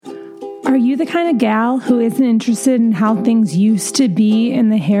Are you the kind of gal who isn't interested in how things used to be in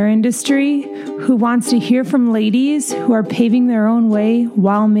the hair industry, who wants to hear from ladies who are paving their own way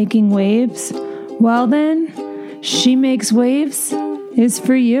while making waves? Well then, She Makes Waves is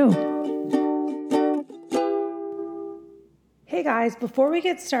for you. Hey guys, before we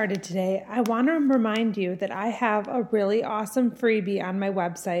get started today, I want to remind you that I have a really awesome freebie on my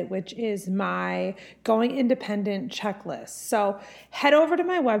website, which is my Going Independent checklist. So head over to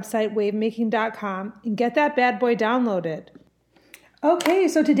my website, wavemaking.com, and get that bad boy downloaded. Okay,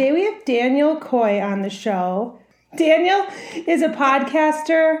 so today we have Daniel Koye on the show. Daniel is a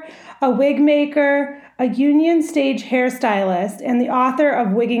podcaster, a wig maker, a union stage hairstylist, and the author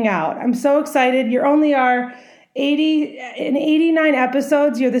of Wigging Out. I'm so excited. You only are 89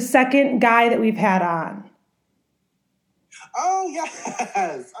 episodes. You're the second guy that we've had on. Oh,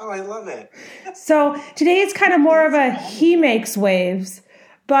 yes. Oh, I love it. So today is kind of more of a he makes waves,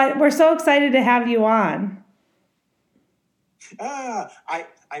 but we're so excited to have you on. I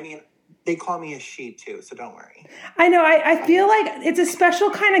mean, they call me a she too, so don't worry. I know. I feel like it's a special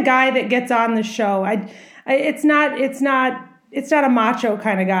kind of guy that gets on the show. It's not a macho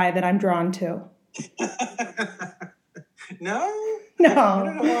kind of guy that I'm drawn to. No. I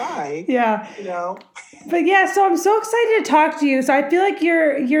don't know why. Yeah. But yeah, so I'm so excited to talk to you. So I feel like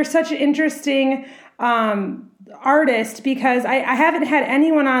you're such an interesting artist because I haven't had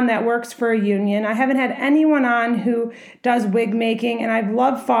anyone on that works for a union. I haven't had anyone on who does wig making, and I've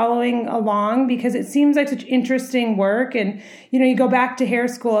loved following along because it seems like such interesting work. And you go back to hair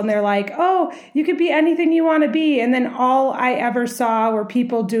school and they're like, oh, you could be anything you want to be. And then all I ever saw were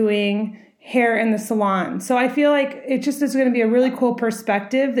people doing hair in the salon. So I feel like it just is going to be a really cool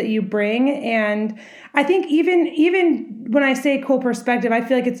perspective that you bring. And I think even when I say cool perspective, I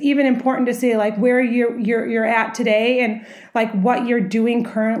feel like it's even important to say like where you're at today and like what you're doing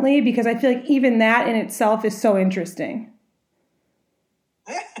currently, because I feel like even that in itself is so interesting.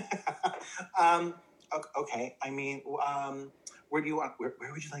 Okay. I mean, where would you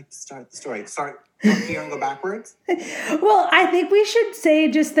like to start the story? Start here and go backwards? Well, I think we should say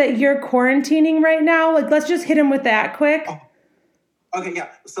just that you're quarantining right now. Like, let's just hit him with that quick. Oh. Okay, yeah.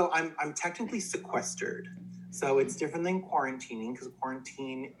 So I'm technically sequestered. So it's different than quarantining because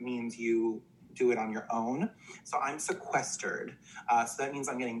quarantine means you do it on your own. So I'm sequestered. So that means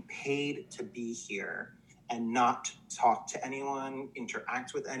I'm getting paid to be here and not talk to anyone,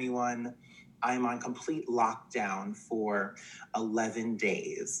 interact with anyone. I'm on complete lockdown for 11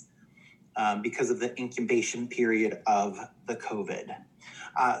 days because of the incubation period of the COVID.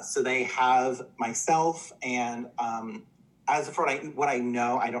 So they have myself and as for what I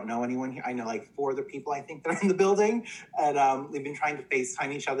know, I don't know anyone here. I know like 4 other people I think that are in the building, and we've been trying to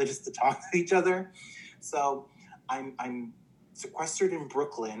FaceTime each other just to talk to each other. So I'm sequestered in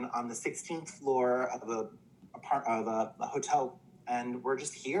Brooklyn on the 16th floor of a hotel. And we're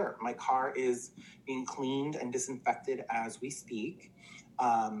just here. My car is being cleaned and disinfected as we speak.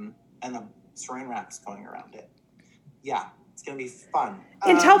 And the saran wrap's going around it. Yeah, it's going to be fun.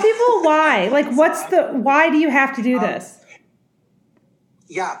 And tell people why. Like, why do you have to do this?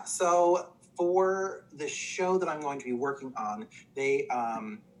 Yeah, so for the show that I'm going to be working on,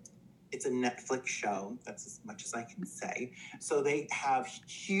 it's a Netflix show. That's as much as I can say. So they have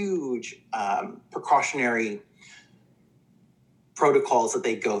huge precautionary protocols that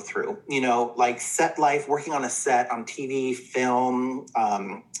they go through, like set life, working on a set, on TV, film,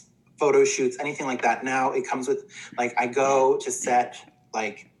 photo shoots, anything like that. Now it comes with, like, I go to set,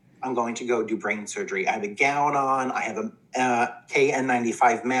 like, I'm going to go do brain surgery. I have a gown on. I have a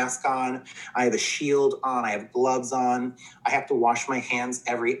KN95 mask on. I have a shield on. I have gloves on. I have to wash my hands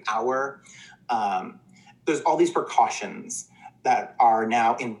every hour. There's all these precautions that are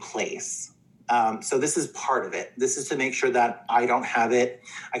now in place. So this is part of it. This is to make sure that I don't have it.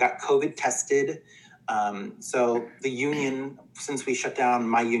 I got COVID tested. So the union, since we shut down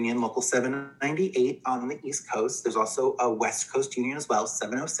my union, Local 798 on the East Coast, there's also a West Coast union as well,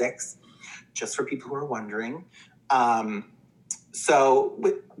 706, just for people who are wondering. So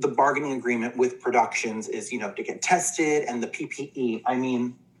with the bargaining agreement with productions is, to get tested, and the PPE. I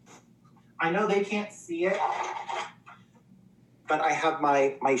mean, I know they can't see it, but I have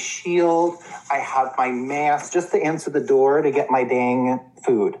my shield, I have my mask just to answer the door to get my dang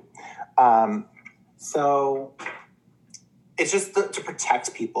food. So it's just to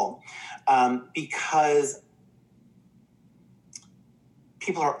protect people because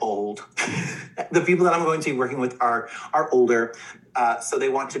people are old. The people that I'm going to be working with are older. So they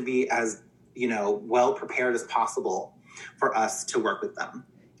want to be as, well prepared as possible for us to work with them.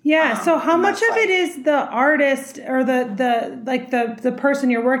 Yeah. So how And much that's of it like, is the artist or the person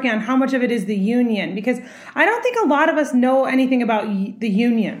you're working on? How much of it is the union? Because I don't think a lot of us know anything about the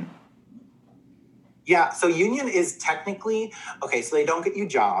union. yeah, so union is technically, okay, so they don't get you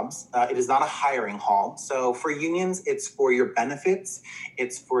jobs. It is not a hiring hall. So for unions, it's for your benefits,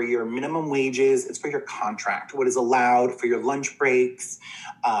 it's for your minimum wages, it's for your contract, what is allowed, for your lunch breaks.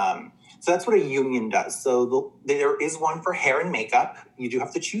 So that's what a union does. So there is one for hair and makeup. You do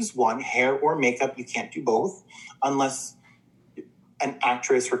have to choose one, hair or makeup. You can't do both unless an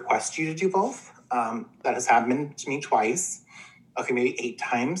actress requests you to do both. That has happened to me twice. Okay, maybe 8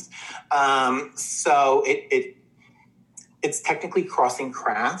 times. So it's technically crossing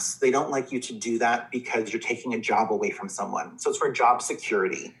crafts. They don't like you to do that because you're taking a job away from someone. So it's for job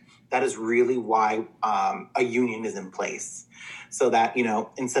security. That is really why a union is in place. So that,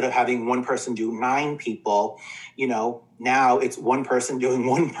 instead of having one person do 9 people, now it's one person doing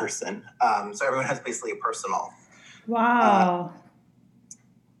one person. So everyone has basically a personal. Wow.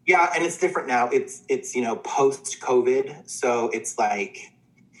 Yeah, and it's different now. It's post-COVID. So it's like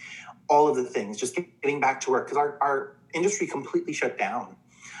all of the things, just getting back to work, because our industry completely shut down.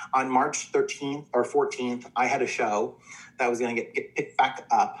 On March 13th or 14th, I had a show that was going to get picked back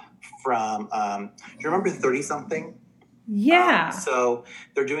up from, do you remember 30-something? Yeah. So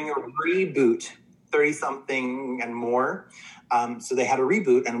they're doing a reboot, 30-something and more. So they had a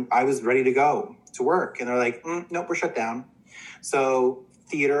reboot, and I was ready to go to work. And they're like, nope, we're shut down. So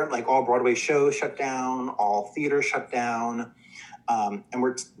theater, like all Broadway shows shut down, all theater shut down. And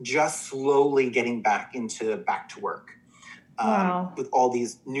we're just slowly getting back to work. Wow. With all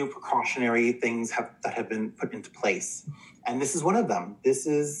these new precautionary things that have been put into place. And this is one of them. This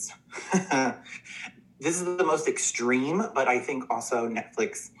is this is the most extreme, but I think also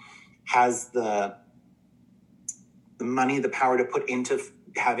Netflix has the money, the power to put into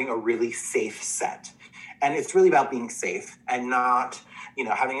having a really safe set. And it's really about being safe and not,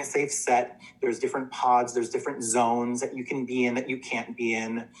 having a safe set. There's different pods, there's different zones that you can be in that you can't be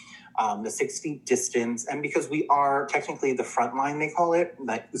in. The 6 feet distance. And because we are technically the front line, they call it,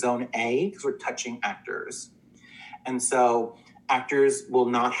 like zone A, because we're touching actors. And so actors will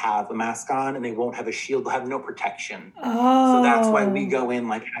not have a mask on and they won't have a shield. They'll have no protection. Oh. So that's why we go in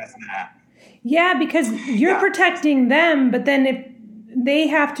like hazmat. Yeah, because you're protecting them, but then if they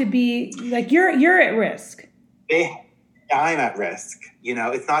have to be, like, you're at risk. I'm at risk.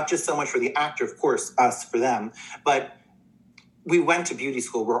 It's not just so much for the actor, of course, us for them, but we went to beauty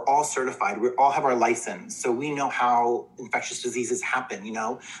school. We're all certified. We all have our license. So we know how infectious diseases happen,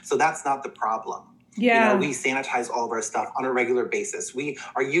 So that's not the problem. Yeah. We sanitize all of our stuff on a regular basis. We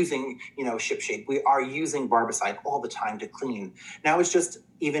are using, ShipShape. We are using Barbicide all the time to clean. Now it's just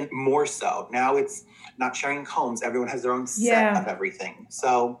even more so. Now it's not sharing combs. Everyone has their own set of everything.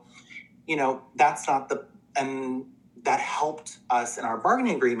 So, that's not and that helped us in our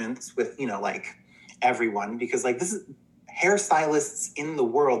bargaining agreements with, everyone, because this is hairstylists in the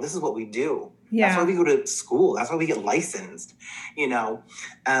world. This is what we do. Yeah. That's why we go to school. That's why we get licensed, So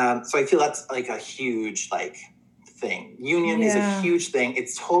I feel that's like a huge thing. Union is a huge thing.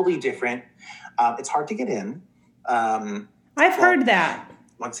 It's totally different. It's hard to get in. I've heard that.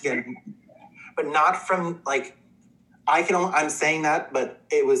 Once again, but not from I'm saying that, but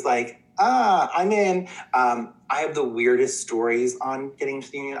it was I'm in. I have the weirdest stories on getting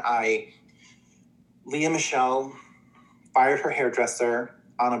into the union. Leah Michelle fired her hairdresser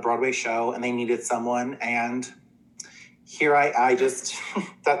on a Broadway show, and they needed someone. And here I just,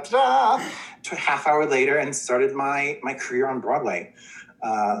 half hour later, and started my career on Broadway.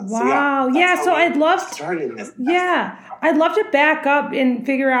 Wow. So I'd love to, I'd love to back up and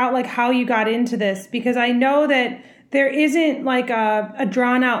figure out how you got into this, because I know that there isn't a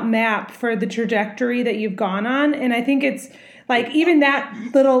drawn out map for the trajectory that you've gone on. And I think it's even that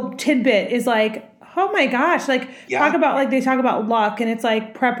little tidbit is oh my gosh, talk about they talk about luck, and it's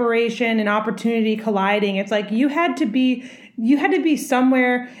preparation and opportunity colliding. It's you had to be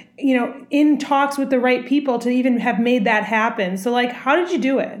somewhere, in talks with the right people to even have made that happen. So how did you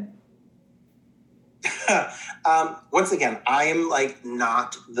do it? Once again, I am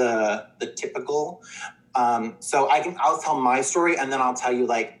not the typical. So I'll tell my story, and then I'll tell you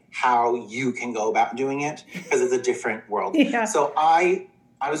how you can go about doing it, because it's a different world. Yeah. So I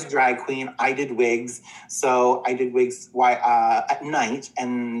was a drag queen. I did wigs. So I did wigs at night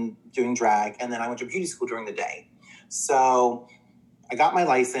and doing drag. And then I went to beauty school during the day. So I got my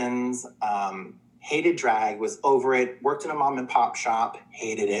license, hated drag, was over it, worked in a mom and pop shop,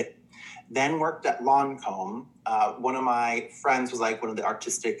 hated it. Then worked at Lancome. One of my friends was one of the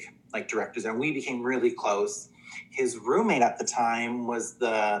artistic directors, and we became really close. his roommate at the time was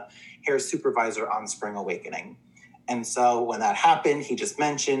the hair supervisor on Spring Awakening. And so when that happened, he just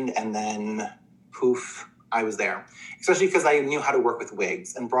mentioned, and then poof, I was there. Especially because I knew how to work with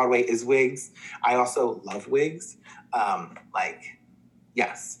wigs, and Broadway is wigs. I also love wigs.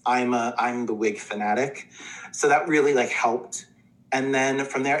 Yes, I'm the wig fanatic. So that really like helped. And then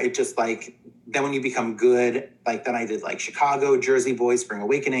from there, it just like, then when you become good, like then I did like Chicago, Jersey Boys, Spring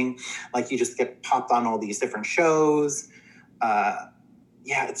Awakening. Like you just get popped on all these different shows.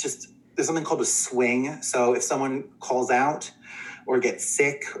 It's just, there's something called a swing. So if someone calls out or gets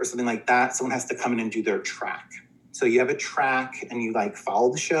sick or something like that, someone has to come in and do their track. So you have a track and you like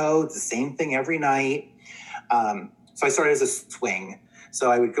follow the show. It's the same thing every night. So I started as a swing. So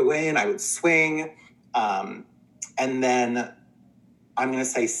I would go in, I would swing. And then I'm going to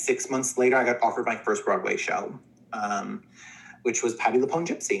say 6 months later, I got offered my first Broadway show, which was Patti LuPone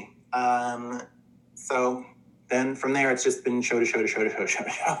Gypsy. So then from there, it's just been show to show to show to show to show to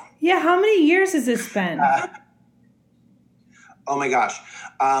show. Yeah. How many years has this been? Oh my gosh.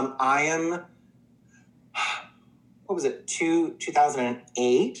 I am, what was it?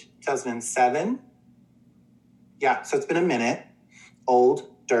 2008, 2007. Yeah. So it's been a minute. Old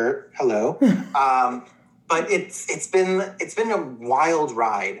dirt. Hello. But it's been a wild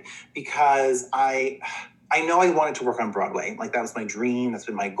ride because I know I wanted to work on Broadway. Like that was my dream. That's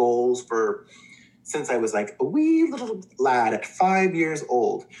been my goals since I was like a wee little lad at 5 years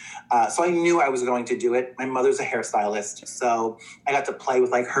old. So I knew I was going to do it. My mother's a hairstylist, so I got to play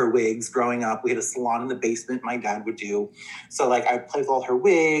with like her wigs growing up. We had a salon in the basement my dad would do. So like I played with all her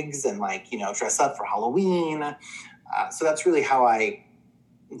wigs and like, dress up for Halloween. So that's really how I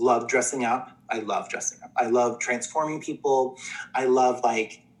love dressing up. I love dressing up. I love transforming people. I love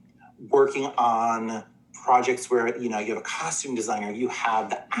like working on projects where, you have a costume designer, you have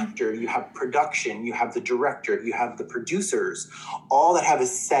the actor, you have production, you have the director, you have the producers, all that have a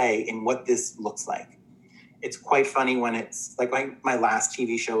say in what this looks like. It's quite funny when it's like my last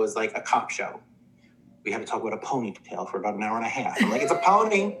TV show was like a cop show. We had to talk about a ponytail for about an hour and a half. I'm like, it's a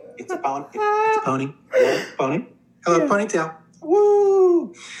pony. It's a pony. It's a pony. Hello, pony. Hello, ponytail.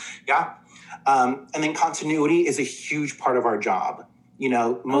 Woo! Yeah. And then continuity is a huge part of our job.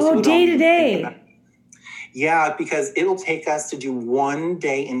 Most people day to day. Yeah, because it'll take us to do one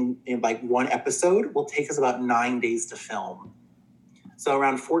day in like one episode will take us about 9 days to film. So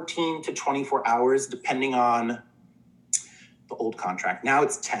around 14 to 24 hours, depending on the old contract. Now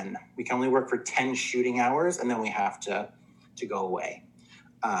it's 10. We can only work for 10 shooting hours, and then we have to go away.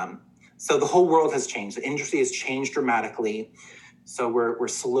 So the whole world has changed. The industry has changed dramatically. So we're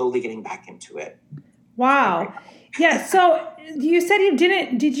slowly getting back into it. Wow. Yeah. So you said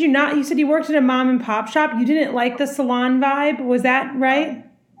you said you worked at a mom and pop shop. You didn't like the salon vibe. Was that right?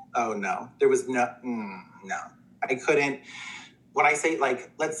 Oh no, there was no, I couldn't. When I say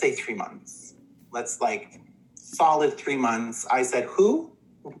like, let's say 3 months, let's like solid 3 months. I said, who?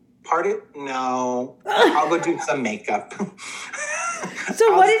 Pardon? No, I'll go do some makeup.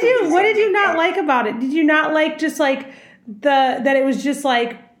 So what did you not like about it? Did you not like just like that it was just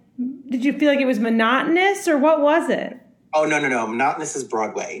like, did you feel like it was monotonous or what was it? Oh, no. Monotonous is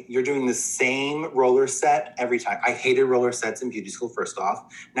Broadway. You're doing the same roller set every time. I hated roller sets in beauty school, first off.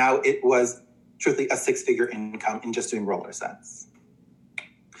 Now it was truthfully a 6-figure income in just doing roller sets.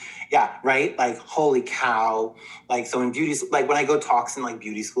 Yeah, right? Like, holy cow. Like, so in beauty, like when I go talks in like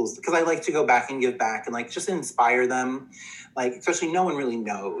beauty schools, because I like to go back and give back and like just inspire them. Like, especially no one really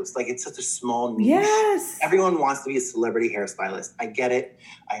knows. Like, it's such a small niche. Yes. Everyone wants to be a celebrity hairstylist. I get it.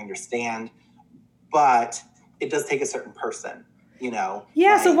 I understand. But it does take a certain person, Yeah.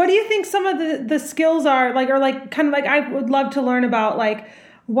 Like, so what do you think some of the skills are like, or like kind of like, I would love to learn about like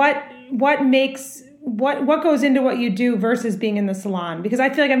what goes into what you do versus being in the salon? Because I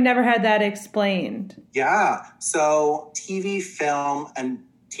feel like I've never had that explained. Yeah. So TV, film, and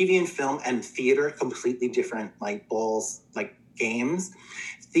film and theater, completely different like balls, like games.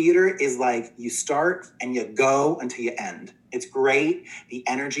 Theater is like you start and you go until you end. It's great. The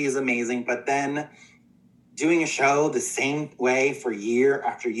energy is amazing. But then doing a show the same way for year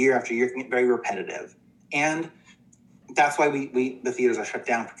after year after year can get very repetitive. And that's why the theaters are shut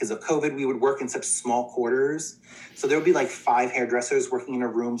down because of COVID. We would work in such small quarters. So there would be like 5 hairdressers working in a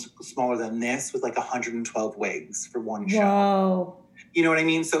room smaller than this with like 112 wigs for one show. Whoa. You know what I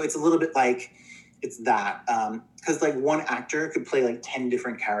mean? So it's a little bit like, it's that. Because like one actor could play like 10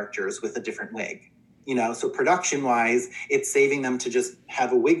 different characters with a different wig. So production-wise, it's saving them to just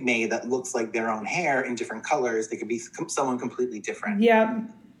have a wig made that looks like their own hair in different colors. They could be someone completely different. Yeah.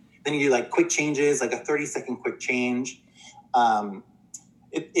 Then you do like quick changes, like a 30-second quick change.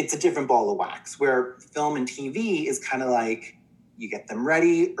 it's a different ball of wax, where film and TV is kind of like, you get them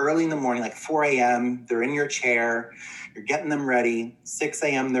ready early in the morning, like 4 a.m. They're in your chair. You're getting them ready. 6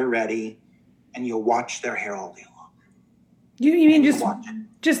 a.m. they're ready. And you'll watch their hair all day long. You mean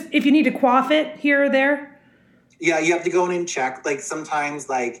just if you need to coif it here or there? Yeah, you have to go in and check. Like sometimes,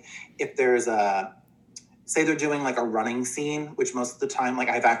 like if there's say they're doing like a running scene, which most of the time, like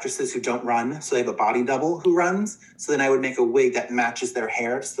I have actresses who don't run, so they have a body double who runs. So then I would make a wig that matches their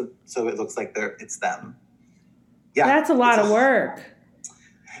hair, so it looks like it's them. Yeah, that's a lot of work.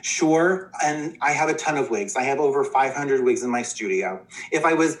 Sure, and I have a ton of wigs. I have over 500 wigs in my studio. If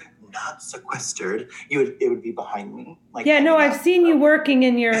I was not sequestered, it would be behind me. Like, yeah, no, I've seen you working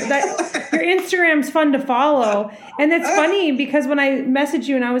in your Instagram's fun to follow. And it's funny because when I messaged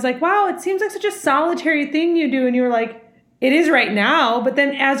you and I was like, wow, it seems like such a solitary thing you do. And you were like, it is right now. But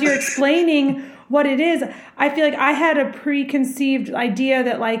then as you're explaining what it is, I feel like I had a preconceived idea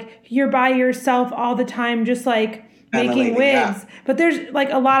that like you're by yourself all the time, just like making wigs, yeah. But there's like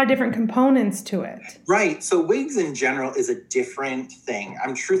a lot of different components to it. Right. So wigs in general is a different thing.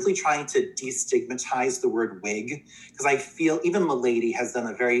 I'm truthfully trying to destigmatize the word wig because I feel even Milady has done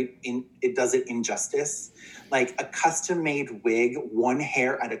it does it injustice. Like a custom made wig, one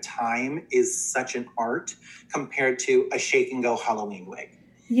hair at a time is such an art compared to a shake and go Halloween wig.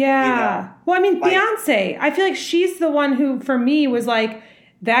 Yeah. You know? Well, I mean, like, Beyonce, I feel like she's the one who, for me, was like,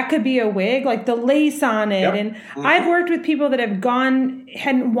 that could be a wig, like the lace on it. Yep. And I've worked with people that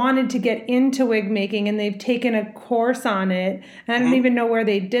hadn't wanted to get into wig making and they've taken a course on it. And I don't even know where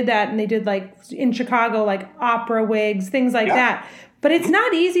they did that. And they did like in Chicago, like opera wigs, things like that. But it's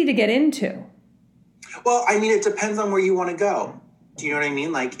not easy to get into. Well, I mean, it depends on where you want to go. Do you know what I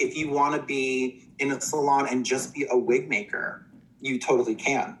mean? Like if you want to be in a salon and just be a wig maker, you totally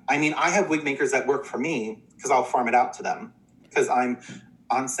can. I mean, I have wig makers that work for me because I'll farm it out to them because I'm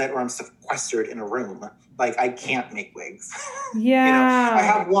on set or I'm sequestered in a room. Like I can't make wigs. Yeah. You know, I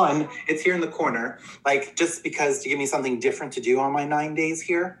have one, it's here in the corner, like just because to give me something different to do on my 9 days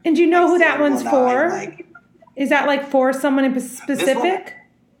here. And do you know who that one's for? Is that like for someone in specific?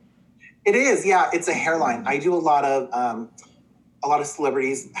 It is. Yeah. It's a hairline. I do a lot of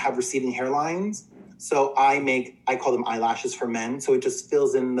celebrities have receding hairlines. So I call them eyelashes for men. So it just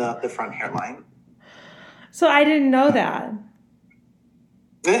fills in the front hairline. So I didn't know that.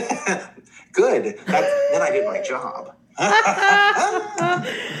 Good. Then I did my job.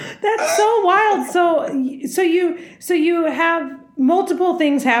 That's so wild. So you have multiple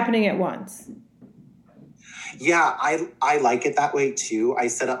things happening at once. Yeah, I like it that way too. I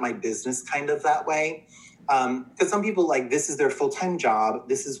set up my business kind of that way. Because some people like this is their full-time job.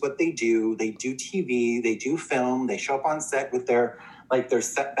 This is what they do. They do TV, they do film, they show up on set with their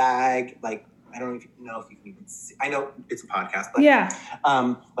set bag, like I don't know if you can even see. I know it's a podcast, but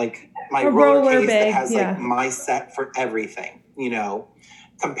like my roller case that has like my set for everything, you know,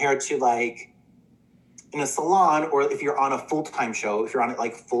 compared to like in a salon or if you're on a full-time show, if you're on it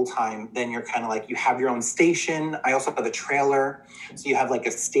like full-time, then you're kind of like you have your own station. I also have a trailer, so you have like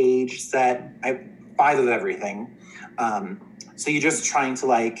a stage set. I have 5 of everything. So you're just trying to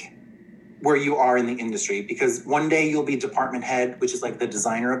like where you are in the industry, because one day you'll be department head, which is like the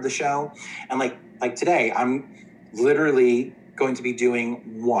designer of the show. And like today, I'm literally going to be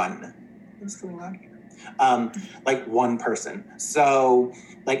doing one. What's going on here? Like one person. So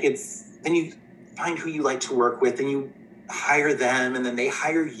like then you find who you like to work with and you hire them and then they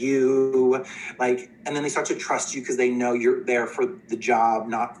hire you, like, and then they start to trust you because they know you're there for the job,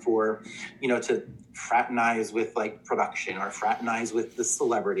 not for, you know, to fraternize with like production or fraternize with the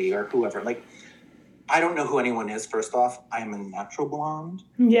celebrity or whoever. Like, I don't know who anyone is. First off, I am a natural blonde.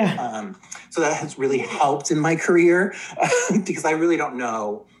 Yeah. So that has really helped in my career because I really don't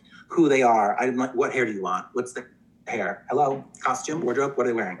know who they are. I'm like, what hair do you want? What's the hair? Hello, costume, wardrobe. What are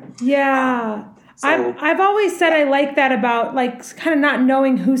they wearing? Yeah. I've always said I like that about like kind of not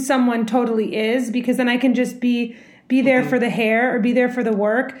knowing who someone totally is, because then I can just be there for the hair or be there for the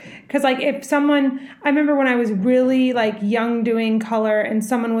work. Because like if someone, I remember when I was really like young doing color and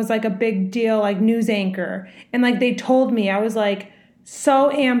someone was like a big deal, like news anchor, and like they told me, I was like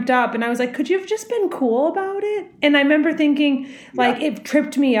so amped up and I was like, could you have just been cool about it? And I remember thinking like it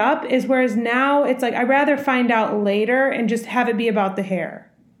tripped me up, is whereas now it's like I'd rather find out later and just have it be about the hair.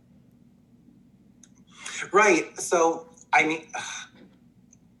 Right. So, I mean,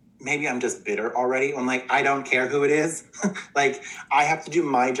 maybe I'm just bitter already. I'm like, I don't care who it is. Like, I have to do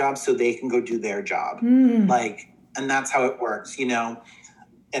my job so they can go do their job. Like, and that's how it works, you know?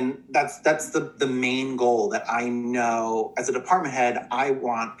 And that's the main goal that I know as a department head. I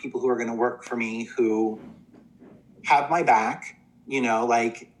want people who are going to work for me who have my back,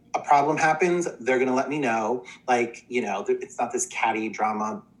 like a problem happens, they're going to let me know. Like, it's not this catty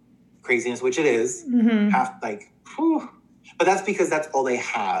drama craziness, which it is. Whew. But that's because that's all they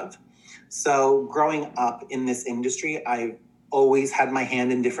have. So growing up in this industry, I've always had my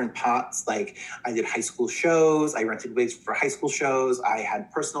hand in different pots. Like I did high school shows. I rented wigs for high school shows. I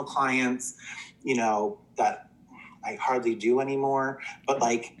had personal clients, that I hardly do anymore. But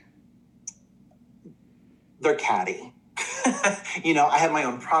like, they're catty. I have my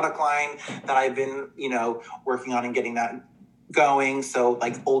own product line that I've been, working on and getting that going. So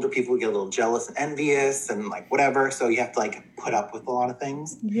like older people get a little jealous and envious and like whatever. So you have to like put up with a lot of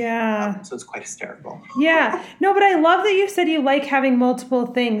things. Yeah. So it's quite hysterical. Yeah. No, but I love that you said you like having multiple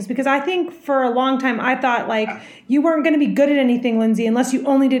things, because I think for a long time I thought like you weren't going to be good at anything, Lindsay, unless you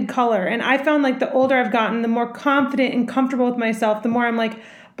only did color. And I found like the older I've gotten, the more confident and comfortable with myself, the more I'm like,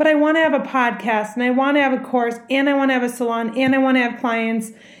 but I want to have a podcast and I want to have a course and I want to have a salon and I want to have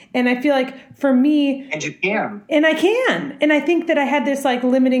clients. And I feel like for me... And you can. And I can. And I think that I had this like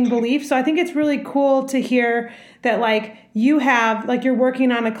limiting belief. So I think it's really cool to hear that like you have, like you're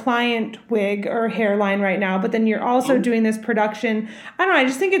working on a client wig or hairline right now, but then you're also doing this production. I don't know. I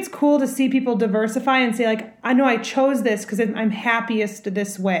just think it's cool to see people diversify and say like, I know I chose this because I'm happiest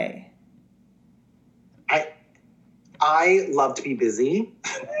this way. I love to be busy.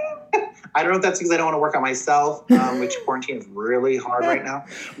 I don't know if that's because I don't want to work on myself, which quarantine is really hard right now.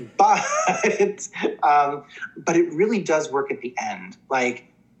 But it really does work at the end.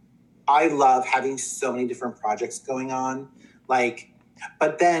 Like, I love having so many different projects going on. Like,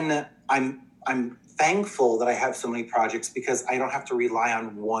 but then I'm thankful that I have so many projects because I don't have to rely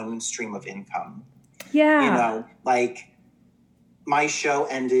on one stream of income. Yeah. Like my show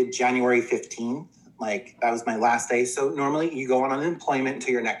ended January 15th. Like, that was my last day. So normally you go on unemployment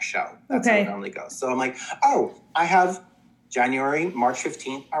until your next show. That's how it normally goes. So I'm like, I have March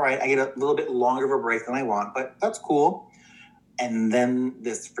 15th. All right, I get a little bit longer of a break than I want, but that's cool. And then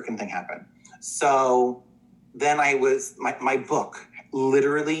this freaking thing happened. So then my book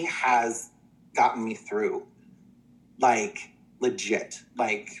literally has gotten me through. Like, legit.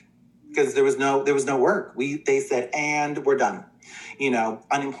 Like, because there was no work. They said, and we're done.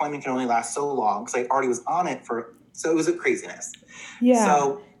 Unemployment can only last so long because I already was on it so it was a craziness. Yeah.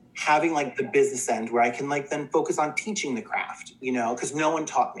 So having like the business end where I can like then focus on teaching the craft, because no one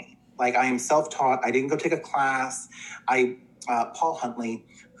taught me. Like I am self-taught. I didn't go take a class. Paul Huntley,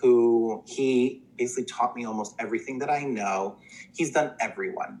 who he basically taught me almost everything that I know. He's done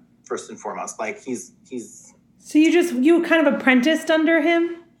everyone first and foremost. Like he's. So you kind of apprenticed under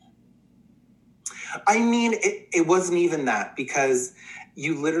him? I mean, it wasn't even that because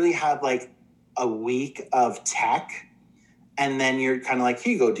you literally have like a week of tech and then you're kind of like,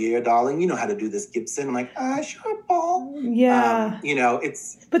 here you go, dear darling. You know how to do this, Gibson. I'm like, sure, Paul. Yeah.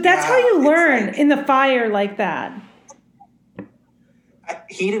 But that's how you learn like, in the fire like that.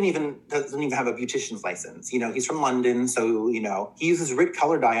 He doesn't even have a beautician's license. He's from London. So, he uses Rit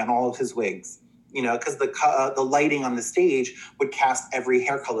color dye on all of his wigs, because the lighting on the stage would cast every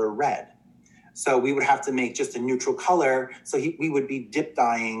hair color red. So we would have to make just a neutral color. So we would be dip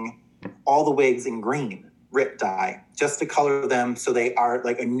dyeing all the wigs in green, Rit dye, just to color them so they are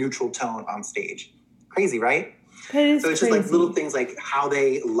like a neutral tone on stage. Crazy, right? So it's just like little things like how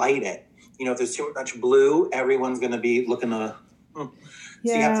they light it. If there's too much blue, everyone's going to be looking to... So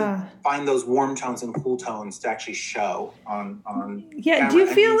you have to find those warm tones and cool tones to actually show on camera. Do you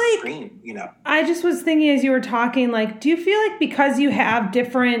feel like screen, I just was thinking as you were talking, like, do you feel like because you have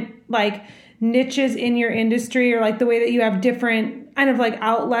different like niches in your industry or like the way that you have different kind of like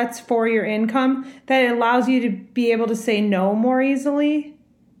outlets for your income that it allows you to be able to say no more easily?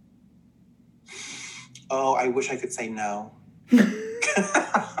 Oh, I wish I could say no.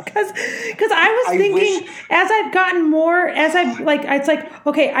 Because I was thinking as I've gotten more, it's like,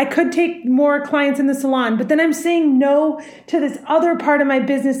 okay, I could take more clients in the salon, but then I'm saying no to this other part of my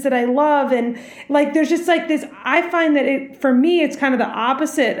business that I love. And like, there's just like this, I find that for me, it's kind of the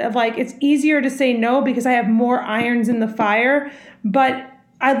opposite of like, it's easier to say no because I have more irons in the fire, but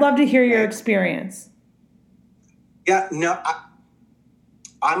I'd love to hear your experience. Yeah, no,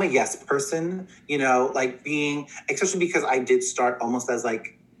 I'm a yes person, like especially because I did start almost as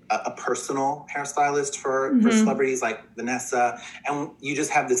like a personal hairstylist for celebrities like Vanessa. And you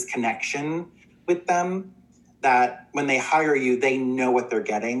just have this connection with them that when they hire you, they know what they're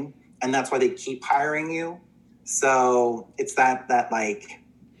getting. And that's why they keep hiring you. So it's that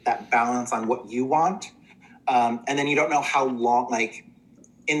balance on what you want. And then you don't know how long, like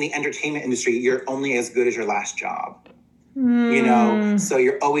in the entertainment industry, you're only as good as your last job. You know, so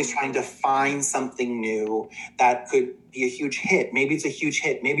you're always trying to find something new that could be a huge hit. Maybe it's a huge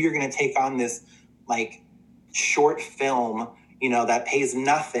hit. Maybe you're going to take on this like short film, you know, that pays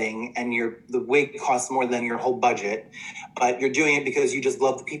nothing and the wig costs more than your whole budget, but you're doing it because you just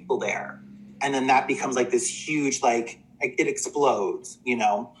love the people there. And then that becomes like this huge, like it explodes, you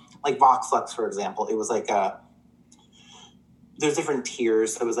know, like Vox Lux, for example. It was like there's different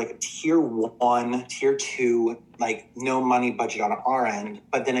tiers. So it was like a tier 1, tier 2, like no money budget on our end.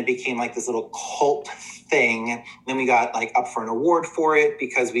 But then it became like this little cult thing. Then we got like up for an award for it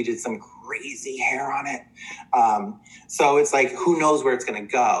because we did some crazy hair on it. So it's like, who knows where it's going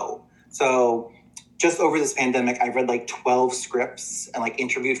to go? So just over this pandemic, I read like 12 scripts and like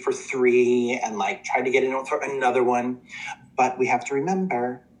interviewed for 3 and like tried to get in for another one. But we have to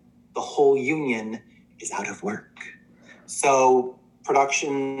remember the whole union is out of work. So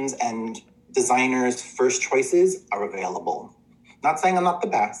productions and designers' first choices are available. Not saying I'm not the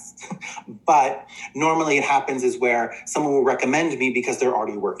best, but normally it happens is where someone will recommend me because they're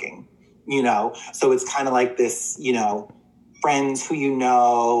already working, you know? So it's kind of like this, you know, friends who you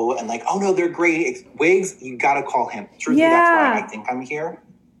know and like, oh no, they're great. Wigs, you got to call him. Truthfully, that's why I think I'm here.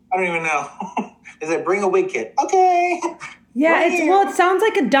 I don't even know. Is it bring a wig kit? Okay. Yeah, it sounds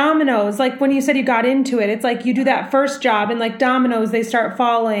like a dominoes. Like when you said you got into it, it's like you do that first job and like dominoes, they start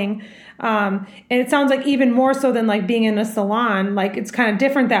falling. And it sounds like even more so than like being in a salon, like it's kind of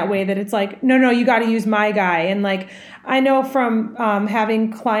different that way that it's like, no, you got to use my guy. And like, I know from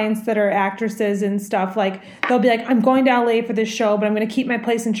having clients that are actresses and stuff, like they'll be like, I'm going to LA for this show, but I'm going to keep my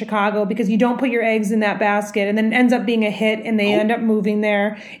place in Chicago because you don't put your eggs in that basket. And then it ends up being a hit and they end up moving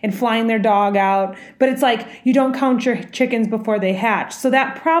there and flying their dog out. But it's like, you don't count your chickens before they hatch. So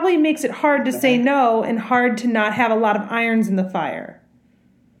that probably makes it hard to say no and hard to not have a lot of irons in the fire.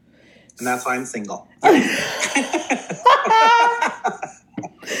 And that's why I'm single. Because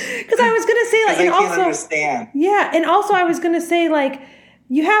I was going to say, like, and also, can't understand. Yeah, and also I was going to say, like,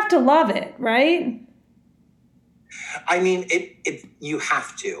 you have to love it, right? I mean, it you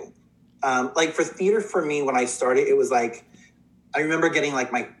have to. Like for theater, for me, when I started, it was like, I remember getting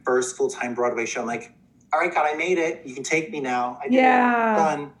like my first full-time Broadway show. I'm like, all right, God, I made it. You can take me now. I did it.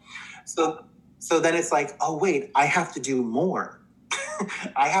 Done. So then it's like, oh wait, I have to do more.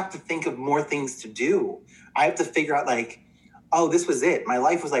 I have to think of more things to do. I have to figure out like, oh, this was it. My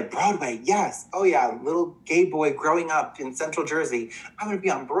life was like Broadway. Yes. Oh yeah. Little gay boy growing up in Central Jersey. I'm going to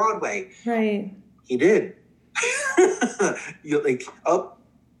be on Broadway. Right. He did. You're like, oh,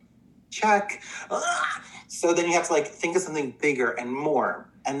 check. So then you have to like think of something bigger and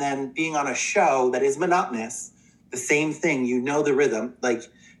more. And then being on a show that is monotonous, the same thing, you know, the rhythm. Like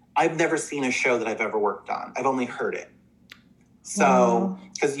I've never seen a show that I've ever worked on. I've only heard it. So,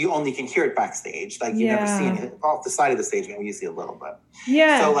 because you only can hear it backstage, like you never see it off the side of the stage, maybe you see a little bit.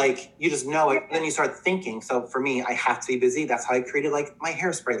 Yeah. So like, you just know it. And then you start thinking. So for me, I have to be busy. That's how I created like my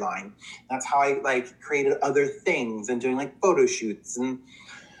hairspray line. That's how I like created other things and doing like photo shoots. And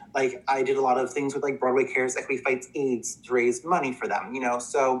like, I did a lot of things with like Broadway Cares Equity Fights AIDS to raise money for them, you know?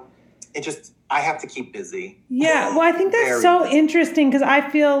 So it just, I have to keep busy. Yeah. Well, I think that's so interesting because I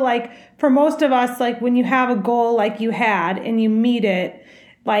feel like for most of us, like when you have a goal like you had and you meet it,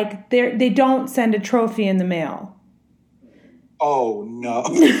 like they don't send a trophy in the mail. Oh no.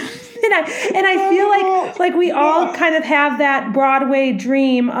 and I feel like we all kind of have that Broadway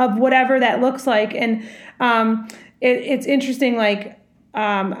dream of whatever that looks like. And it's interesting, like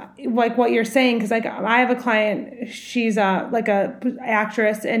what you're saying, because like I have a client, she's like a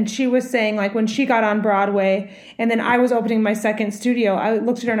actress, and she was saying like when she got on Broadway and then I was opening my second studio, I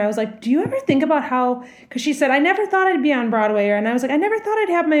looked at her and I was like, do you ever think about how, because she said I never thought I'd be on Broadway, and I was like, I never thought I'd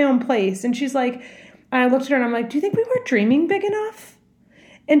have my own place. And she's like, I looked at her and I'm like, do you think we were dreaming big enough?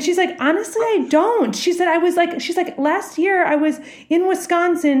 And she's like, honestly, I don't. She said, she's like, last year I was in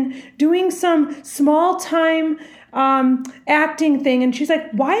Wisconsin doing some small time acting thing. And she's like,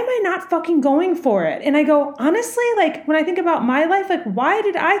 why am I not fucking going for it? And I go, honestly, like when I think about my life, like, why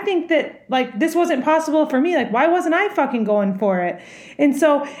did I think that like this wasn't possible for me? Like, why wasn't I fucking going for it? And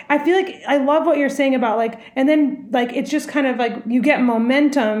so I feel like I love what you're saying about like, and then like, it's just kind of like you get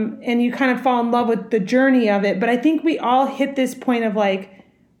momentum and you kind of fall in love with the journey of it. But I think we all hit this point of like,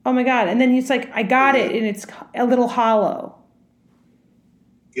 oh my God. And then it's like, I got it. And it's a little hollow.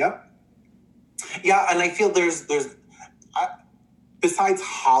 Yep. Yeah. And I feel there's besides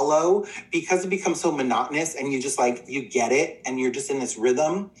hollow, because it becomes so monotonous and you just like, you get it and you're just in this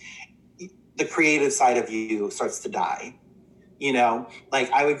rhythm, the creative side of you starts to die. You know, like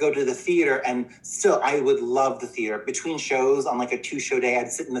I would go to the theater and still I would love the theater. Between shows on like a 2-show day,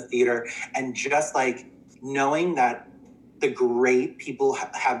 I'd sit in the theater and just like knowing that the great people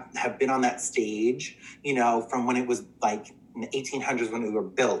have been on that stage, you know, from when it was like in the 1800s when we were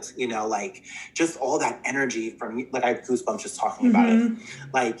built, you know, like just all that energy from, like, I have goosebumps just talking about it.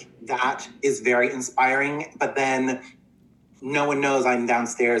 Like, that is very inspiring. But then no one knows I'm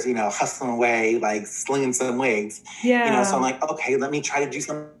downstairs, you know, hustling away, like slinging some wigs. Yeah. You know, so I'm like, okay, let me try to do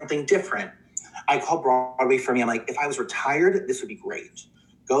something different. I call Broadway for me. I'm like, if I was retired, this would be great.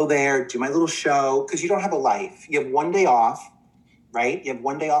 Go there, do my little show, because you don't have a life. You have one day off, right? You have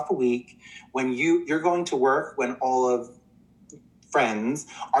one day off a week when you're going to work, when all of friends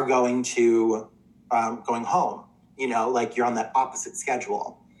are going to going home. You know, like, you're on that opposite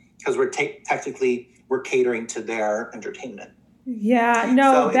schedule because we're technically catering to their entertainment. Yeah,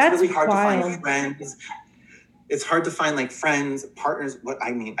 no, so that's it's really hard wild. to find friends. It's hard to find like friends, partners. What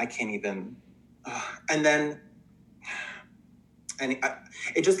I mean, I can't even. And then,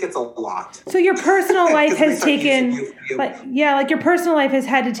 it just gets a lot. So your personal life has taken, like your personal life has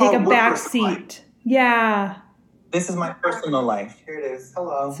had to take a back seat. Yeah. This is my personal life. Here it is.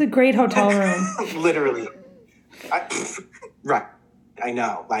 Hello. It's a great hotel room. Literally. Right. I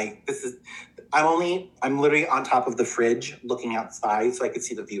know. Like, I'm literally on top of the fridge looking outside so I could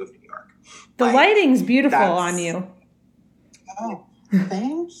see the view of New York. The lighting's beautiful on you. Oh,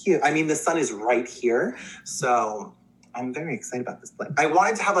 thank you. I mean, the sun is right here. So I'm very excited about this place. I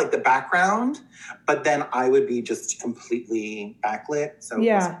wanted to have like the background, but then I would be just completely backlit. So it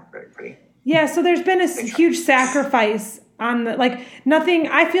was very pretty. Yeah. So there's been a huge sacrifice on the, like, nothing.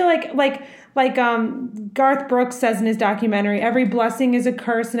 I feel like Garth Brooks says in his documentary, every blessing is a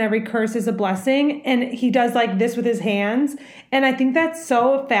curse and every curse is a blessing. And he does like this with his hands. And I think that's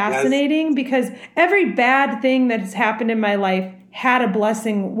so fascinating because every bad thing that has happened in my life had a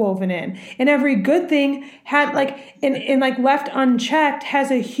blessing woven in. And every good thing had like, and like left unchecked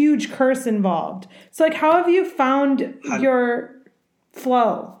has a huge curse involved. So like, how have you found your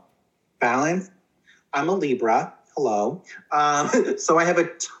flow? Balance. I'm a Libra. Hello. So I have a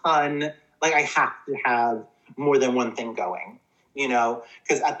ton. Like, I have to have more than one thing going, you know,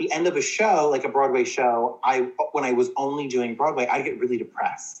 because at the end of a show, like a Broadway show, when I was only doing Broadway, I'd get really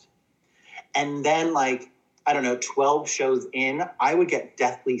depressed. And then, like, I don't know, 12 shows in, I would get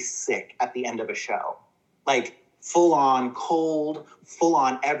deathly sick at the end of a show. Like, full on cold, full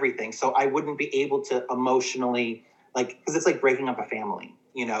on everything. So I wouldn't be able to emotionally, like, because it's like breaking up a family.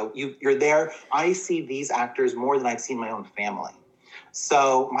 You know, you're there. I see these actors more than I've seen my own family.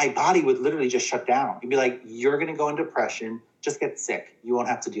 So my body would literally just shut down. You'd be like, you're going to go into depression. Just get sick. You won't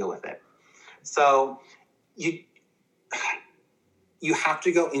have to deal with it. So you have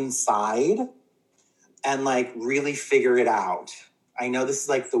to go inside and like really figure it out. I know this is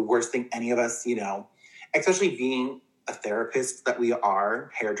like the worst thing any of us, you know, especially being a therapist that we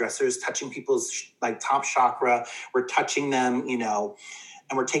are, hairdressers, touching people's like top chakra. We're touching them, you know,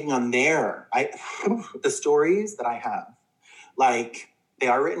 and we're taking on the stories that I have. Like, they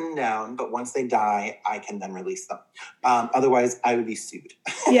are written down, but once they die, I can then release them. Otherwise, I would be sued.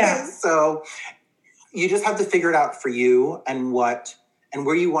 Yeah. So you just have to figure it out for you and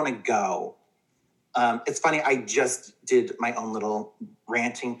where you want to go. It's funny, I just did my own little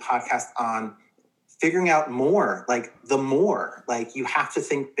ranting podcast on figuring out more. Like, you have to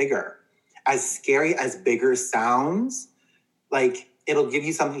think bigger. As scary as bigger sounds, like, it'll give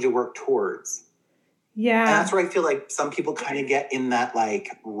you something to work towards. Yeah. And that's where I feel like some people kind of get in that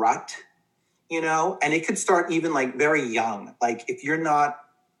like rut, you know, and it could start even like very young. Like, if you're not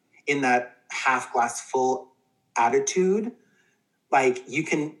in that half glass full attitude, like, you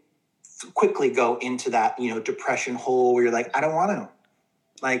can quickly go into that, you know, depression hole where you're like, I don't want to.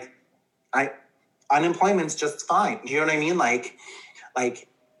 Like, unemployment's just fine. You know what I mean? Like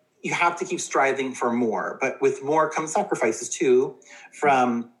you have to keep striving for more, but with more comes sacrifices too,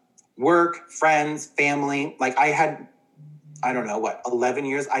 from work, friends, family. Like, I had, I don't know 11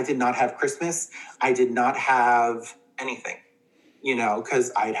 years. I did not have Christmas. I did not have anything, you know,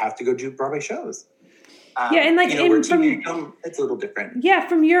 because I'd have to go do Broadway shows. Yeah, and like, you know, it's a little different. Yeah,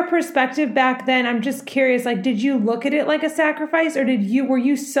 from your perspective back then, I'm just curious. Like, did you look at it like a sacrifice, or were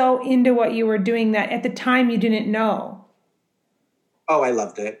you so into what you were doing that at the time you didn't know? Oh, I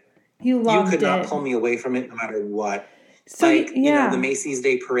loved it. You could not pull me away from it, no matter what. So, like, you know, the Macy's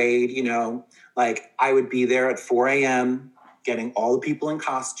Day Parade. You know, like, I would be there at 4 a.m. getting all the people in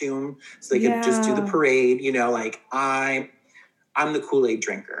costume so they could just do the parade. You know, like, I'm the Kool-Aid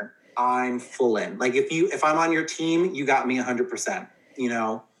drinker. I'm full in. Like, if I'm on your team, you got me 100%, you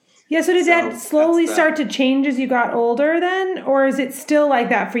know? Yeah. So did that slowly start to change as you got older then? Or is it still like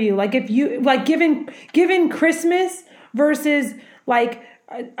that for you? Like, if you, like, given Christmas versus like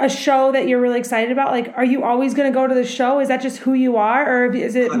a show that you're really excited about? Like, are you always going to go to the show? Is that just who you are, or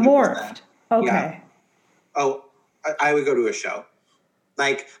is it 100%. morphed? Okay. Yeah. Oh, I would go to a show.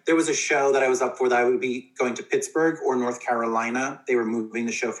 Like, there was a show that I was up for that I would be going to Pittsburgh or North Carolina. They were moving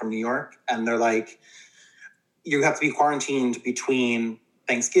the show from New York, and they're like, you have to be quarantined between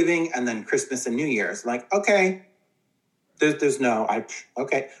Thanksgiving and then Christmas and New Year's. I'm like, okay. There's no,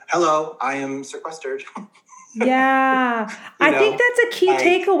 okay. Hello, I am sequestered. Yeah. I think that's a key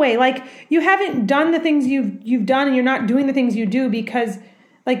takeaway. Like, you haven't done the things you've done, and you're not doing the things you do because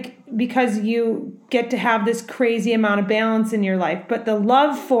you get to have this crazy amount of balance in your life. But the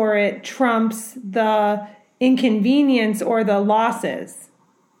love for it trumps the inconvenience or the losses.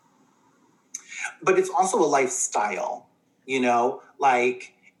 But it's also a lifestyle,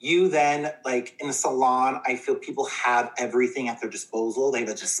 like you then, like in a salon, I feel people have everything at their disposal. They have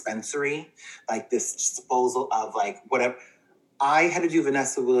a dispensary, like this disposal of like whatever. I had to do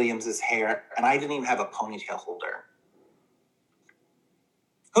Vanessa Williams's hair, and I didn't even have a ponytail holder.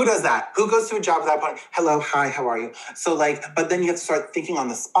 Who does that? Who goes to a job without a ponytail? Hello, hi, how are you? So like, but then you have to start thinking on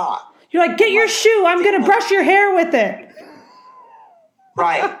the spot. You're like, get your shoe. I'm going to brush your hair with it.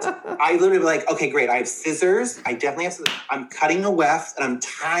 Right. I literally be like, okay, great. I have scissors. I definitely have scissors. I'm cutting a weft, and I'm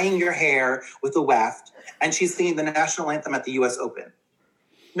tying your hair with a weft. And she's singing the national anthem at the U.S. Open.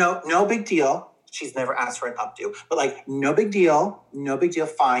 No big deal. She's never asked for an updo. But like, no big deal,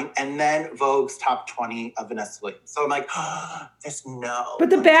 fine. And then Vogue's top 20 of Vanessa Williams. So I'm like, there's no. But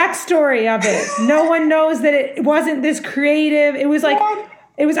the backstory of it, no one knows that it wasn't this creative. It was like,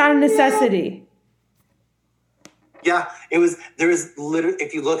 it was out of necessity. Yeah, there is literally,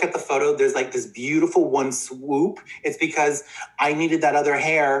 if you look at the photo, there's like this beautiful one swoop. It's because I needed that other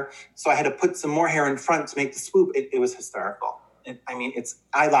hair, so I had to put some more hair in front to make the swoop. It was hysterical.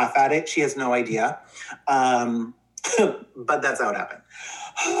 I laugh at it. She has no idea. But that's how it happened.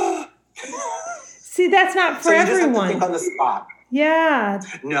 See, that's not for everyone. You just have to think on the spot. Yeah.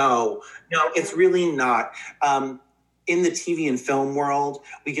 No, it's really not. In the TV and film world,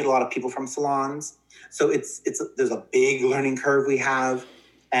 we get a lot of people from salons. So there's a big learning curve we have,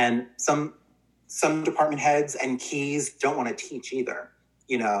 and some department heads and keys don't want to teach either.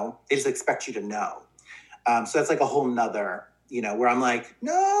 They just expect you to know. So that's like a whole nother, where I'm like,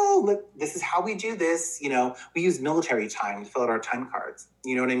 no, look, this is how we do this. We use military time to fill out our time cards.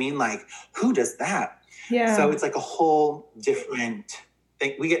 You know what I mean? Like, who does that? Yeah. So it's like a whole different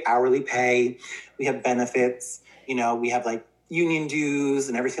thing. We get hourly pay. We have benefits. We have like union dues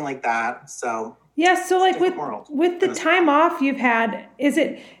and everything like that. So. Yeah, so like with the time off you've had, is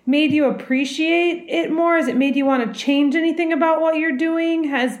it made you appreciate it more? Has it made you want to change anything about what you're doing?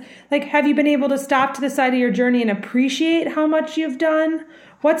 Have you been able to stop to the side of your journey and appreciate how much you've done?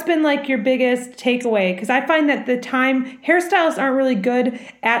 What's been like your biggest takeaway? Because I find that hairstylists aren't really good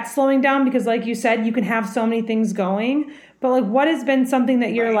at slowing down because like you said, you can have so many things going. But like, what has been something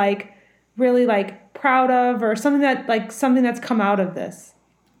that you're like really like proud of, or something that's come out of this?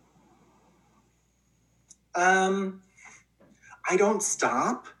 I don't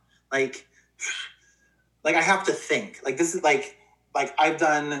stop. Like I have to think. Like, this is like I've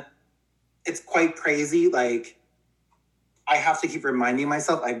done, it's quite crazy. Like, I have to keep reminding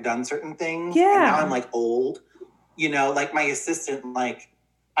myself I've done certain things. Yeah. And now I'm like old, like my assistant, like,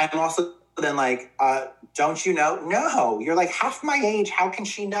 I'm also then like, don't you know? No, you're like half my age. How can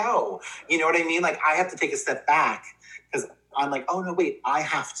she know? You know what I mean? Like, I have to take a step back because I'm like, oh no, wait, I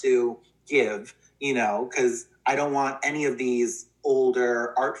have to give, because I don't want any of these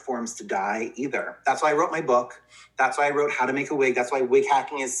older art forms to die either. That's why I wrote my book. That's why I wrote How to Make a Wig. That's why wig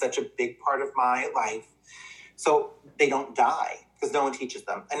hacking is such a big part of my life. So they don't die because no one teaches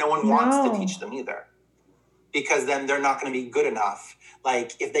them. And no one wants to teach them either. Because then they're not going to be good enough.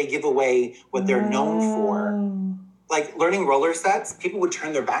 Like, if they give away what they're known for, like learning roller sets, people would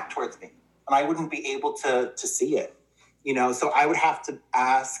turn their back towards me and I wouldn't be able to see it, So I would have to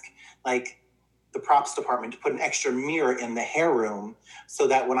ask, like, the props department to put an extra mirror in the hair room so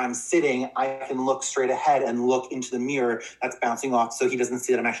that when I'm sitting, I can look straight ahead and look into the mirror that's bouncing off so he doesn't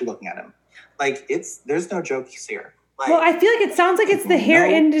see that I'm actually looking at him. Like, there's no jokes here. Like, well, I feel like it sounds like it's the hair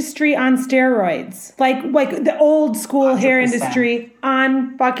industry on steroids, like the old school 100%. Hair industry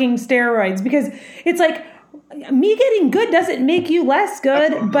on fucking steroids, because it's like, me getting good doesn't make you less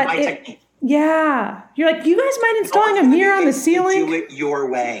good, but yeah. You're like, you guys mind installing a mirror on the ceiling? Do it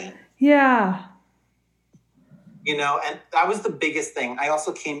your way. Yeah. And that was the biggest thing. I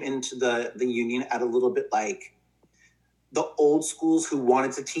also came into the union at a little bit like the old schools who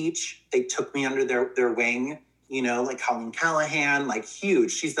wanted to teach. They took me under their wing, like Colleen Callahan, like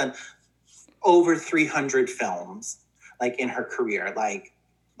huge. She's done over 300 films, like in her career. Like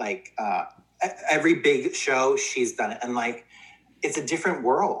like every big show she's done it, and like it's a different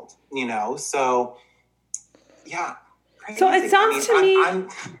world, you know. So yeah, crazy. So it sounds to me. I'm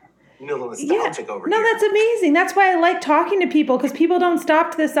a little nostalgic over here. No, that's amazing. That's why I like talking to people, because people don't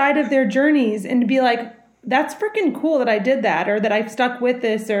stop to the side of their journeys and be like, that's freaking cool that I did that, or that I've stuck with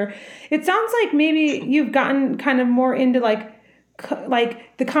this. Or it sounds like maybe you've gotten kind of more into like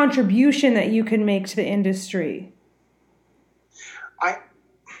the contribution that you can make to the industry.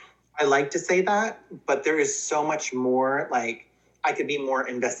 I like to say that, but there is so much more. Like, I could be more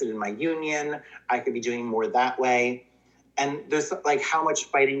invested in my union. I could be doing more that way. And there's like, how much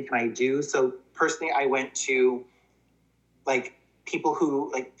fighting can I do? So personally, I went to like people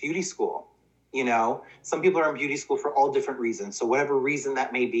who like beauty school, you know, some people are in beauty school for all different reasons. So whatever reason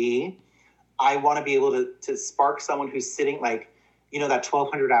that may be, I want to be able to spark someone who's sitting like, you know, that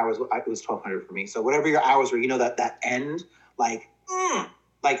 1,200 hours, it was 1,200 for me. So whatever your hours were, you know, that end, like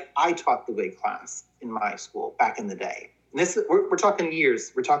I taught the wig class in my school back in the day. And this, we're talking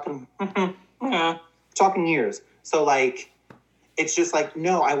years. We're talking, talking years. So like, it's just like,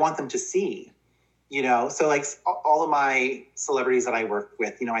 no, I want them to see, you know? So like all of my celebrities that I work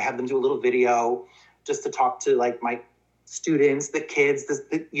with, you know, I have them do a little video just to talk to like my students, the kids,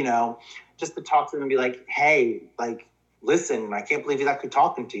 you know, just to talk to them and be like, hey, like, listen, I can't believe he's actually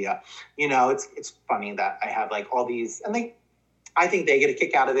talking to you. You know, it's funny that I have like all these, and I think they get a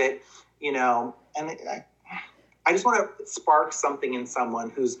kick out of it, you know, and I just want to spark something in someone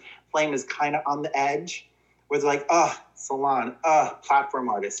whose flame is kind of on the edge, where they're like, salon, platform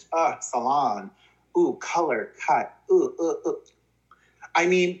artist, salon, ooh, color, cut, I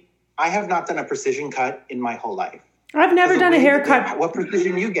mean, I have not done a precision cut in my whole life. I've never done a haircut. What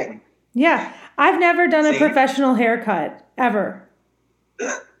precision you getting? Yeah, I've never done a professional haircut, ever.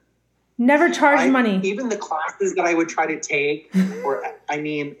 Never charged money. Even the classes that I would try to take, or, I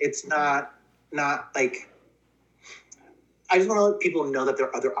mean, it's not like, I just want to let people know that there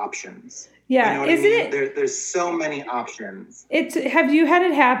are other options. Yeah, you know isn't it? There's so many options. Have you had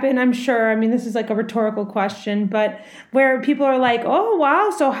it happen? I'm sure. I mean, this is like a rhetorical question, but where people are like, "Oh, wow,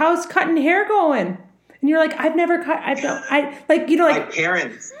 so how's cutting hair going?" And you're like, "I've never cut. My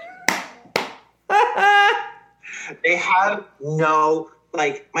parents, they have no,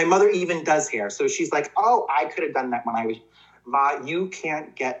 like, my mother even does hair, so she's like, "Oh, I could have done that when I was." Ma, you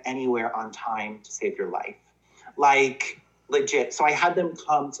can't get anywhere on time to save your life, like. Legit. So I had them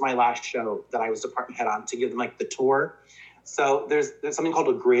come to my last show that I was department head on to give them like the tour. So there's something called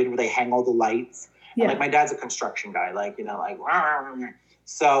a grid where they hang all the lights. Yeah. And, like, my dad's a construction guy, like, you know, like,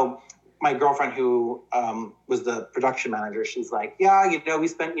 so my girlfriend who was the production manager, she's like, yeah, you know, we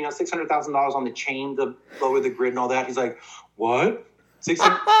spent, you know, $600,000 on the chain to lower the grid and all that. He's like, what? That's a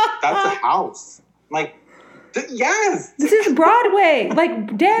house. I'm like, yes. This is Broadway.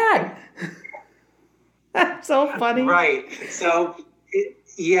 Like, Dad. That's so funny. Right. So,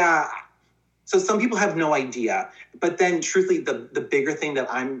 yeah. So some people have no idea. But then, truthfully, the bigger thing that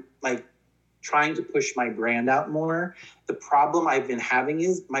I'm, like, trying to push my brand out more, the problem I've been having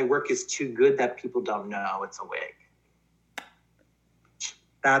is my work is too good that people don't know it's a wig.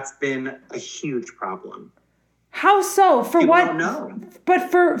 That's been a huge problem. How so? For people what? Don't know.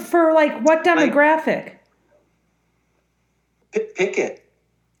 But for like, what demographic? Pick it.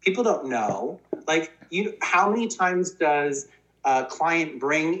 People don't know. Like, how many times does a client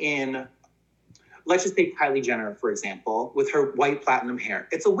bring in, let's just take Kylie Jenner, for example, with her white platinum hair.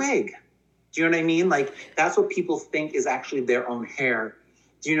 It's a wig. Do you know what I mean? Like, that's what people think is actually their own hair.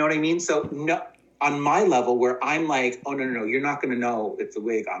 Do you know what I mean? So no, on my level where I'm like, oh, no, you're not going to know it's a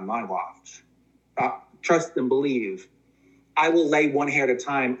wig on my watch. Trust and believe. I will lay one hair at a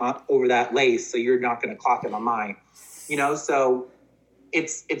time over that lace, so you're not going to clock it on mine. You know, so...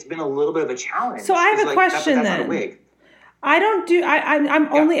 It's been a little bit of a challenge. So I have a question that's then. Not a wig.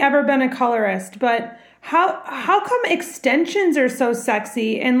 I'm only ever been a colorist, but how come extensions are so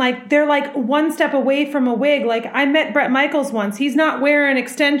sexy and like they're like one step away from a wig? Like, I met Bret Michaels once. He's not wearing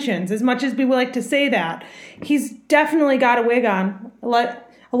extensions, as much as we would like to say that. He's definitely got a wig on. I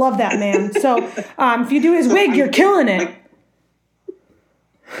love that man. So if you do his wig, you're killing it. Like,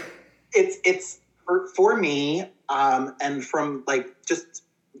 it's for me. And from like just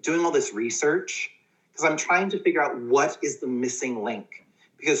doing all this research, because I'm trying to figure out what is the missing link.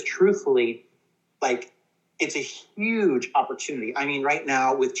 Because truthfully, like, it's a huge opportunity. I mean, right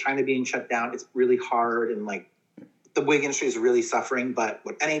now with China being shut down, it's really hard, and like the wig industry is really suffering. But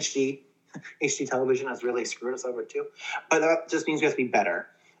with HD television has really screwed us over too. But that just means we have to be better.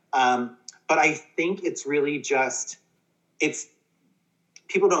 But I think it's really just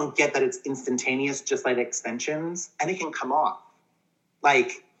people don't get that it's instantaneous, just like extensions, and it can come off.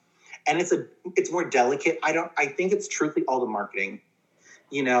 Like, And it's more delicate. I think it's truthfully all the marketing.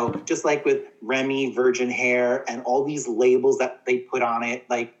 You know, just like with Remy Virgin Hair and all these labels that they put on it,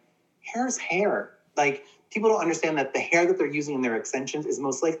 like, hair's hair. Like, people don't understand that the hair that they're using in their extensions is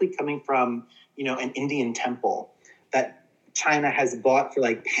most likely coming from, you know, an Indian temple that China has bought for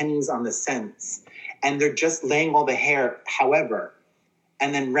like pennies on the cents. And they're just laying all the hair, however.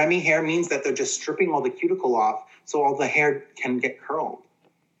 And then Remy hair means that they're just stripping all the cuticle off so all the hair can get curled.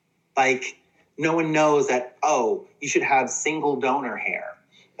 Like, no one knows that, oh, you should have single donor hair.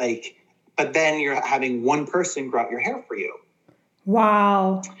 Like, but then you're having one person grow out your hair for you.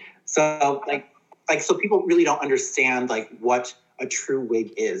 Wow. So so people really don't understand like what a true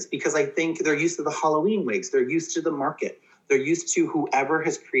wig is, because I think they're used to the Halloween wigs. They're used to the market. They're used to whoever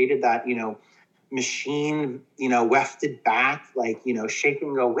has created that, you know, machine, you know, wefted back, like, you know, shake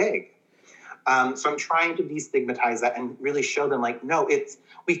and go wig. So I'm trying to destigmatize that and really show them like, no,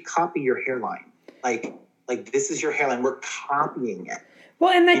 we copy your hairline. Like this is your hairline. We're copying it.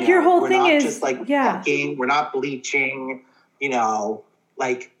 Well, and like your whole thing is just like plucking, we're not bleaching, you know,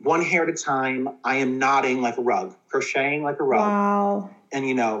 like one hair at a time. I am knotting like a rug, crocheting like a rug. Wow. And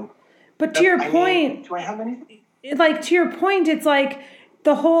you know, but to your point, do I have anything? Like to your point, it's like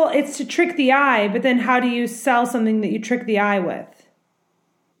it's to trick the eye, but then how do you sell something that you trick the eye with?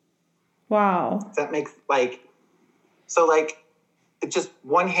 Wow. That makes it's just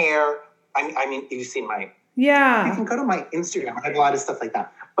one hair. I mean, you've seen you can go to my Instagram. I have a lot of stuff like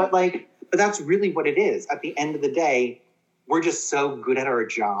that. But that's really what it is. At the end of the day, we're just so good at our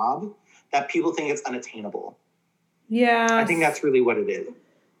job that people think it's unattainable. Yeah. I think that's really what it is.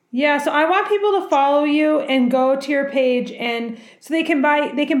 Yeah, so I want people to follow you and go to your page, and so they can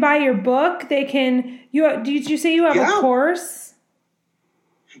buy your book. Did you say you have a course?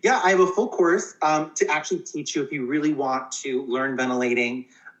 Yeah, I have a full course to actually teach you if you really want to learn ventilating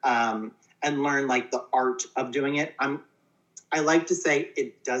and learn like the art of doing it. I like to say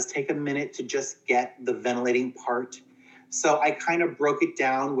it does take a minute to just get the ventilating part. So I kind of broke it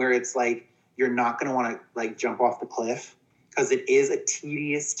down where it's like you're not going to want to like jump off the cliff because it is a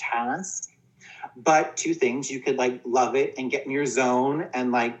tedious task. But two things, you could like love it and get in your zone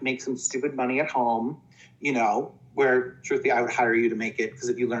and like make some stupid money at home, you know, where truthfully I would hire you to make it, because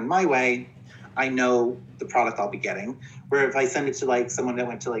if you learn my way, I know the product I'll be getting. Where if I send it to like someone that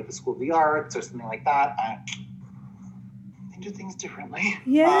went to like the School of the Arts or something like that, they do things differently.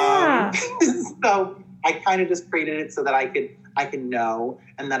 Yeah. So I kind of just created it so that I can know,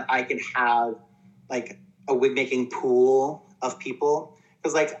 and that I can have like a wig making pool of people.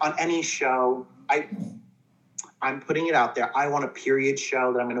 Because like on any show, I'm putting it out there. I want a period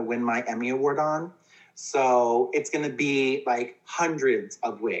show that I'm going to win my Emmy Award on. So it's going to be like hundreds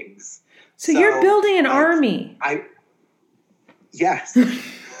of wigs. So you're building an army. Yes,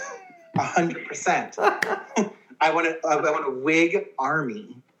 100%. I want a wig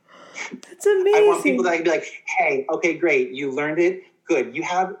army. That's amazing. I want people that can be like, hey, okay, great. You learned it. Good. You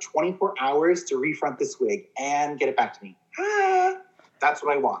have 24 hours to refront this wig and get it back to me. That's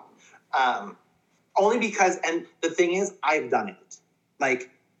what I want. Only because, and the thing is, I've done it.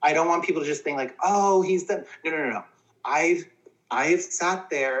 Like, I don't want people to just think like, oh, he's done. No. I've sat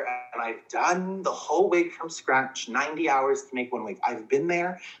there and I've done the whole wig from scratch, 90 hours to make one wig. I've been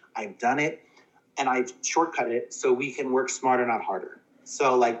there, I've done it, and I've shortcut it so we can work smarter, not harder.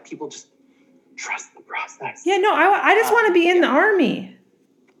 So like people just trust the process. Yeah, no, I just want to be in the army.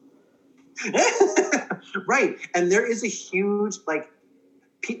 Right. And there is a huge,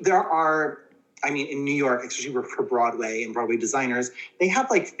 in New York, especially for Broadway and Broadway designers, they have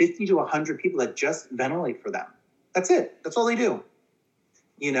like 50 to 100 people that just ventilate for them. That's it. That's all they do.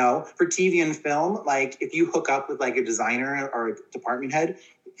 You know, for TV and film, like if you hook up with like a designer or a department head,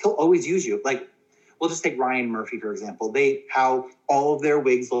 he'll always use you. Like, we'll just take Ryan Murphy, for example. How all of their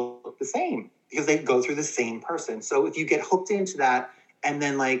wigs look the same because they go through the same person. So if you get hooked into that and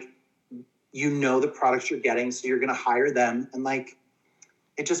then like, you know the products you're getting, so you're going to hire them, and like,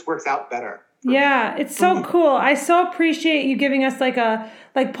 it just works out better. Yeah, it's so cool. I so appreciate you giving us like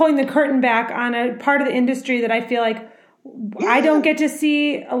pulling the curtain back on a part of the industry that I feel like I don't get to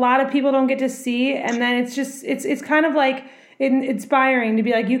see, a lot of people don't get to see. And then it's kind of like inspiring to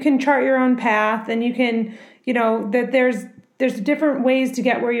be like, you can chart your own path, and you can, you know, that there's different ways to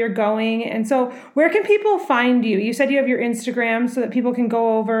get where you're going. And so where can people find you? You said you have your Instagram so that people can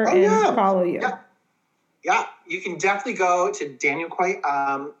go over follow you. Yeah, you can definitely go to Daniel Koye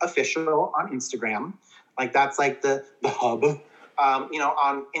official on Instagram. Like that's like the hub. On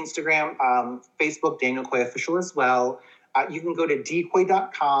Instagram, Facebook, Daniel Koye official as well. You can go to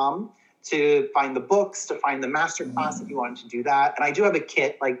dkoye.com to find the books, to find the masterclass if you wanted to do that. And I do have a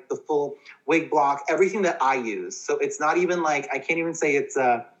kit, like the full wig block, everything that I use. So it's not even like, I can't even say it's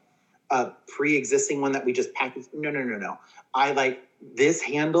a pre-existing one that we just packaged. No. I like this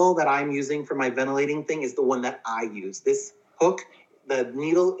handle that I'm using for my ventilating thing is the one that I use. This hook, the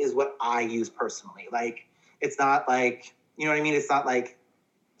needle is what I use personally. Like, it's not like, you know what I mean? It's not like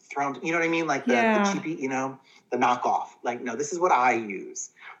thrown, you know what I mean? Like the cheapy, you know, the knockoff. Like, no, this is what I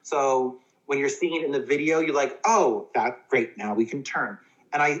use. So when you're seeing it in the video, you're like, oh, that's great. Now we can turn.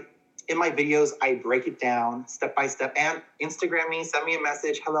 And in my videos, I break it down step by step, and Instagram me, send me a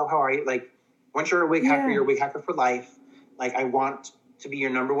message. Hello, how are you? Like, once you're a wig hacker, you're a wig hacker for life. Like, I want to be your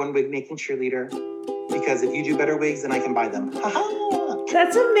number one wig making cheerleader, because if you do better wigs, then I can buy them.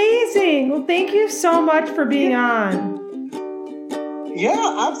 That's amazing. Well, thank you so much for being on.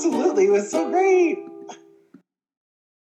 Yeah, absolutely. It was so great.